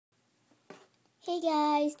Hey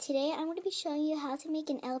guys, today I'm going to be showing you how to make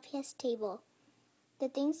an LPS table. The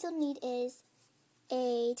things you'll need is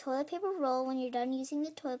a toilet paper roll when you're done using the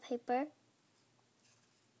toilet paper,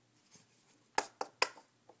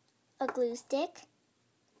 a glue stick,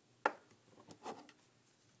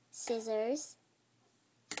 scissors,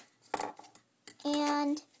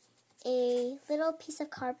 and a little piece of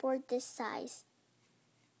cardboard this size.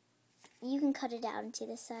 You can cut it out into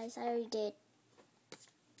this size, I already did.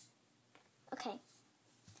 Okay.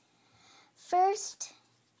 First,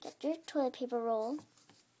 get your toilet paper roll,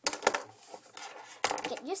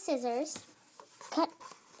 get your scissors, cut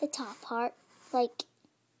the top part like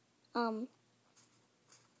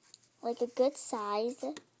a good size,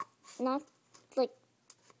 not like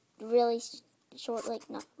really short, like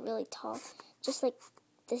not really tall, just like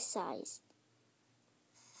this size.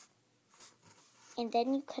 And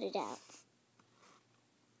then you cut it out.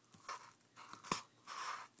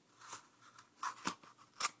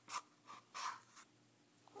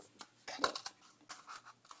 Cut it.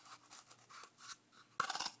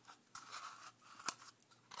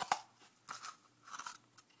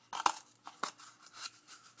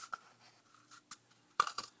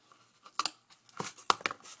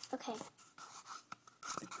 Okay.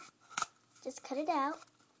 Just cut it out,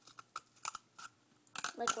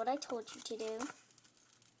 like what I told you to do.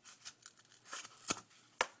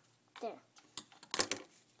 There.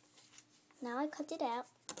 Now I cut it out.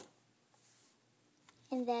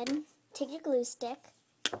 And then take your glue stick.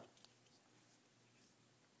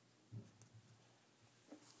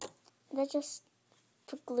 And then just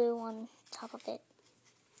put glue on top of it.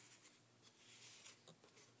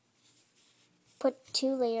 Put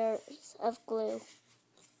 2 layers of glue.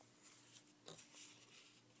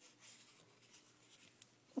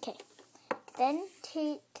 Okay. Then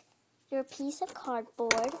take your piece of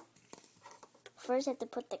cardboard. First, you have to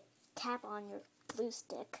put the cap on your glue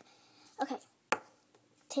stick. Okay.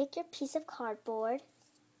 Take your piece of cardboard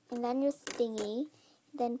and then your thingy,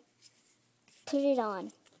 then put it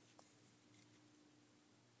on.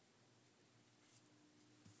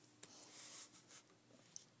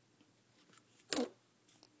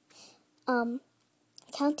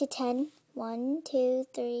 Count to 10. 1, 2,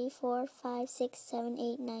 3, 4, 5, 6, 7,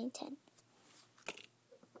 8, 9, 10.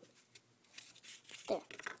 There.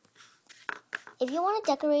 If you want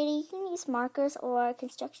to decorate it, you can use markers or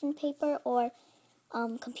construction paper or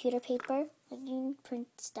computer paper. Like you can print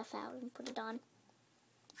stuff out and put it on.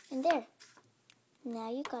 And there.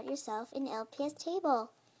 Now you got yourself an LPS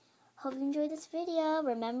table. Hope you enjoyed this video.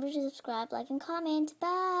 Remember to subscribe, like, and comment.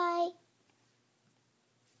 Bye!